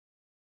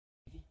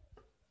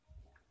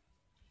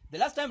The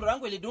last time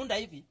rangu ilidunda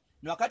hivi,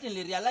 ni wakati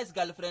nilirealize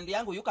girlfriend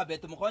yangu yuka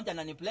Beth Mkonja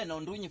na niplay na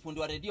Ndunyi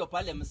fundi wa radio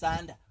pale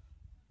Msanda.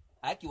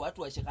 Haki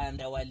watu wa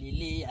Shikanda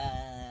walilia.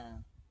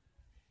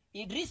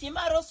 Idrisi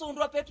Maro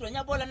Sundwa Petro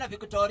Nyabola na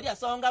Victoria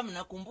Songa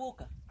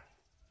mnakumbuka.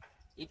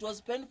 It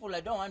was painful,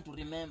 I don't want to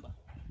remember.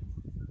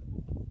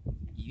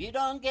 You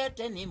don't get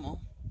anymore.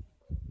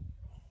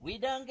 We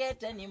don't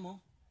get anymore.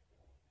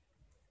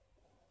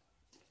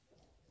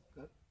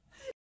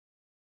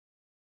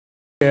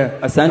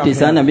 Asante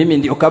sana, mimi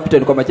ndio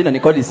captain kwa majina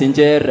Nicole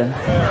Sinjera.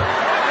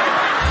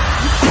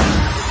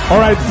 All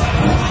right.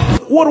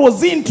 What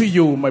was into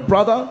you, my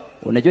brother?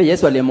 Unajua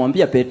Yesu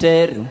alimwambia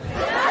Petero,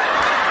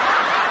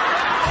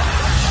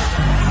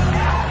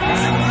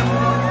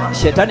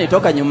 Shetani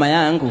toka nyuma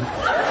yangu.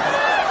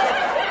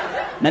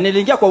 Na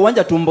niliingia kwa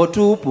uwanja tumbo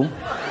tupu.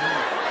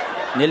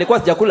 Nilikuwa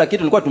sijakula kitu,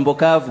 nilikuwa tumbo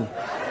kavu.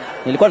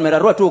 Nilikuwa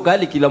nimerarua tu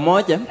ugali kilo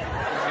moja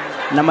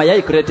na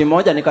mayai kreti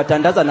moja,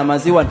 nikatandaza na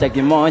maziwa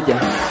ntagi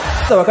moja.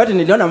 Sasa wakati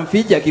niliona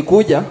mfiji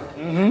akikuja,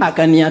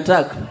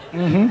 akaniattack.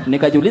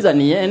 Nikajiuliza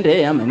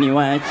niende ama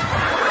niwache.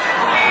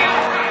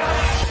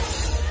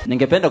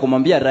 Ningependa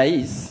kumwambia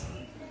rais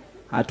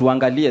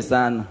atuangalie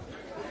sana.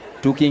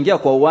 Tukiingia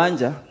kwa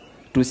uwanja,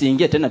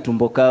 tusiingie tena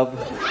tumbo kavu.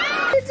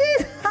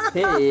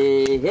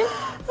 Hey.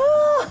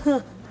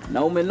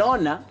 Na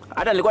umenona,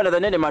 hata nilikuwa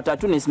nadhani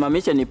matatu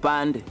nisimamishe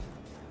nipande.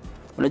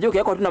 Unajua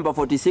ukiweka tu number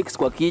 46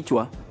 kwa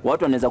kichwa,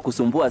 watu wanaweza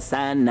kusumbua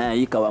sana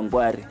hii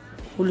Kawangware.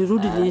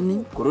 Ulirudi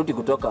lini? Kurudi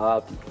kutoka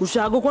wapi?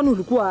 Ushago, kwani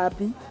ulikuwa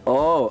wapi?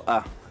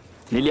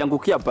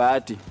 Niliangukia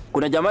bahati.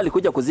 Kuna jamaa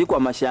alikuja kuzikwa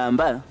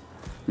mashamba,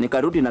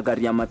 nikarudi na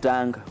gari ya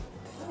matanga.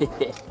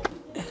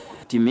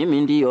 Ti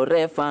mimi ndiyo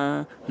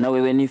refa na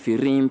wewe ni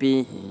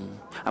firimbi.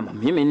 Ama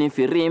mimi ni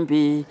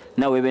firimbi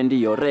na wewe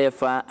ndiyo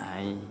refa.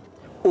 Ai.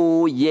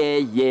 Oh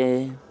yeah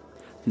yeah.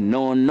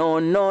 No no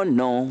no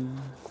no.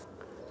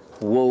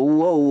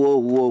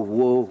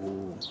 Wow.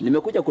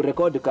 Nimekuja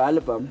kurekodi ka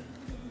album.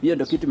 Hiyo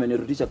ndio kitu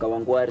imenirudisha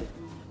Kawangware.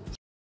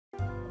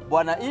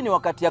 Bwana, hii ni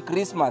wakati ya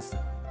Christmas.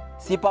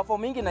 Si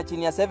performingi na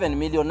chini ya 7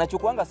 million.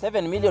 Nachukuanga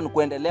 7 million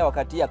kuendelea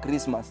wakati ya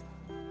Christmas.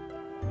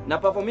 Na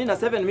performingi na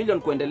 7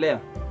 million kuendelea.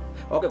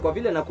 Okay, kwa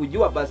vile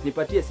nakujua basi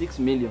nipatie 6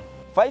 million.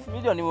 5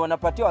 million ni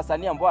wanapatia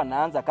wasanii ambao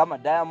wanaanza kama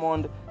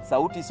Diamond,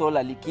 Sauti Sol,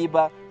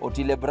 Alikiba,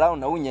 Otile Brown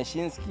na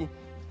Unyeshinski.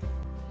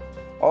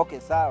 Okay,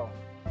 sawa.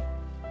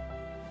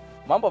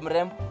 Mambo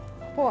mrembo.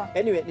 Poa.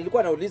 Anyway,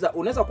 nilikuwa nauliza,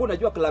 unaweza kuwa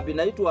unajua club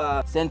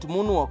inaitwa St.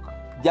 Moonwalk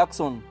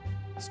Jackson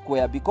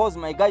Square, because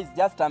my guys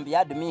just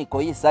ambiad me ko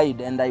hii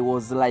side and I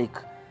was like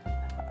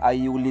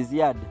I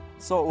uliziad.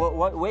 So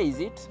where is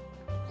it?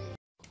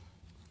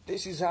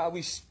 This is how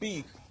we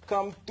speak.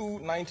 Come through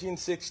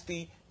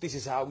 1960. This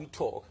is how we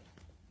talk.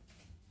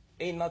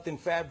 Ain't nothing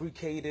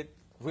fabricated.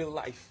 Real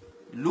life.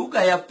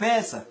 Lugha ya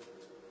pesa.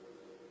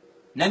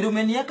 Na ndio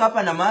umenieka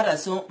hapa na mara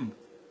so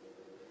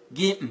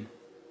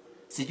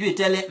sijui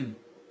tele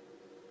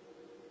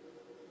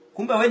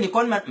kumbe we ni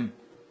conman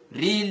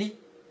really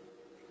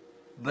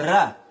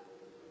bra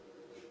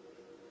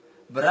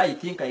I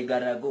think I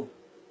gotta go,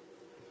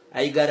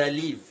 I gotta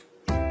leave.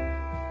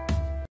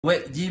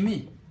 We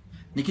Jimmy,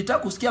 nikitaka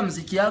kusikia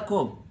muziki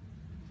yako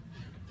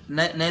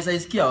naweza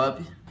isikia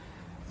wapi?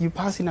 You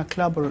pass in a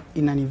club or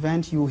in an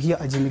event, you hear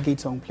a Jimmy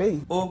Gate song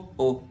playing.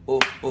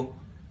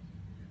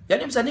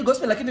 Yani msanii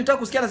gospel lakini nataka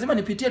kusikia lazima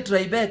nipitie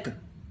Tribeca.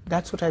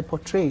 That's what I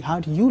portray. How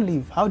do you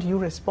live? How do you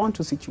respond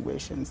to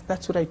situations?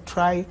 That's what I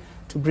try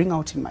to bring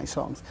out in my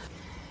songs.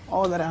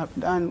 All that I have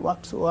done,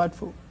 worked so hard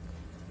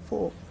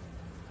for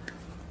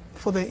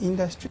the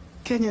industry.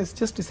 Kenya has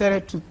just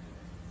decided to...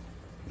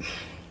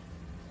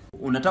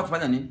 Unataka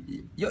kufanya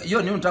nini?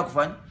 Yo nini unataka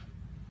kufanya?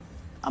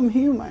 I'm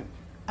human.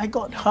 I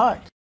got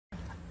hurt.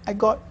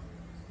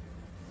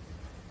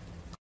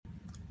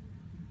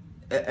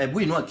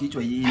 Inua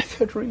kichwa hii. I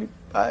felt really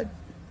bad.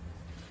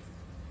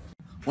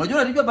 Unajua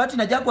unalipia bahati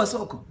na Jaguar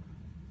soko.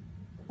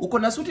 Uko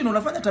na suti na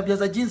unafanya tabia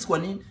za jeans kwa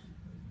nini?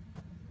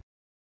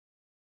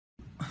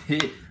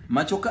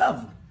 Macho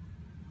kavu.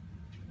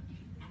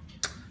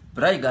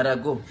 But I gotta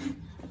go.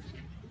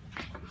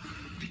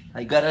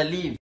 I gotta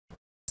leave.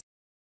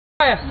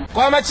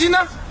 Kwa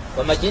majina?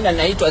 Kwa majina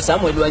naitwa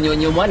Samuel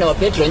Wanyonyo, mwana wa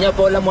Petro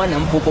Nyabola, mwana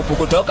mpupu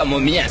kutoka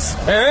Mumias.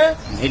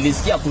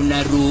 Nilisikia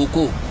kuna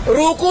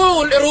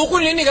ruku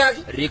nini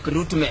kaki?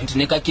 Recruitment.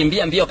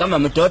 Nikakimbia mbio kama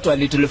mtoto wa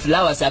Little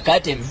Flowers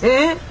Academy.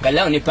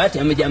 Kalao nipate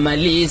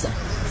amejamaliza.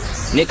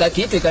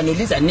 Nikakitu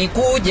ikaniuliza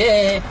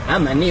nikuje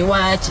ama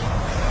niwache.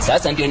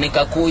 Sasa ndio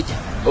nikakuja.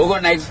 Uko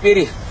na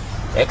experience?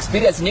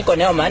 Experience niko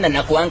nayo maana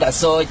nakuanga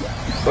soja.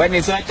 Wewe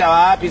ni soja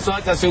wapi?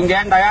 Soja si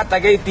ungeenda hata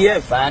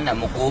KTF? Bana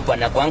mkubwa,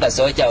 nakuanga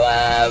soja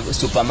wa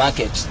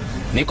supermarket.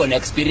 Niko na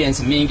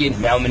experience mingi,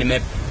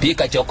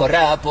 nimepika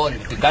chokora hapo,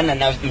 nimepikana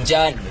na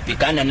njaa,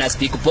 nimepikana na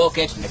stick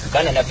pocket,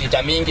 nimepikana na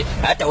vita mingi.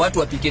 Hata watu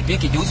wa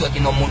pikipiki juzi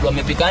wakinomudu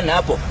wamepikana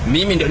hapo.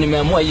 Mimi ndio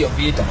nimeamua hiyo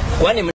vita. Kwani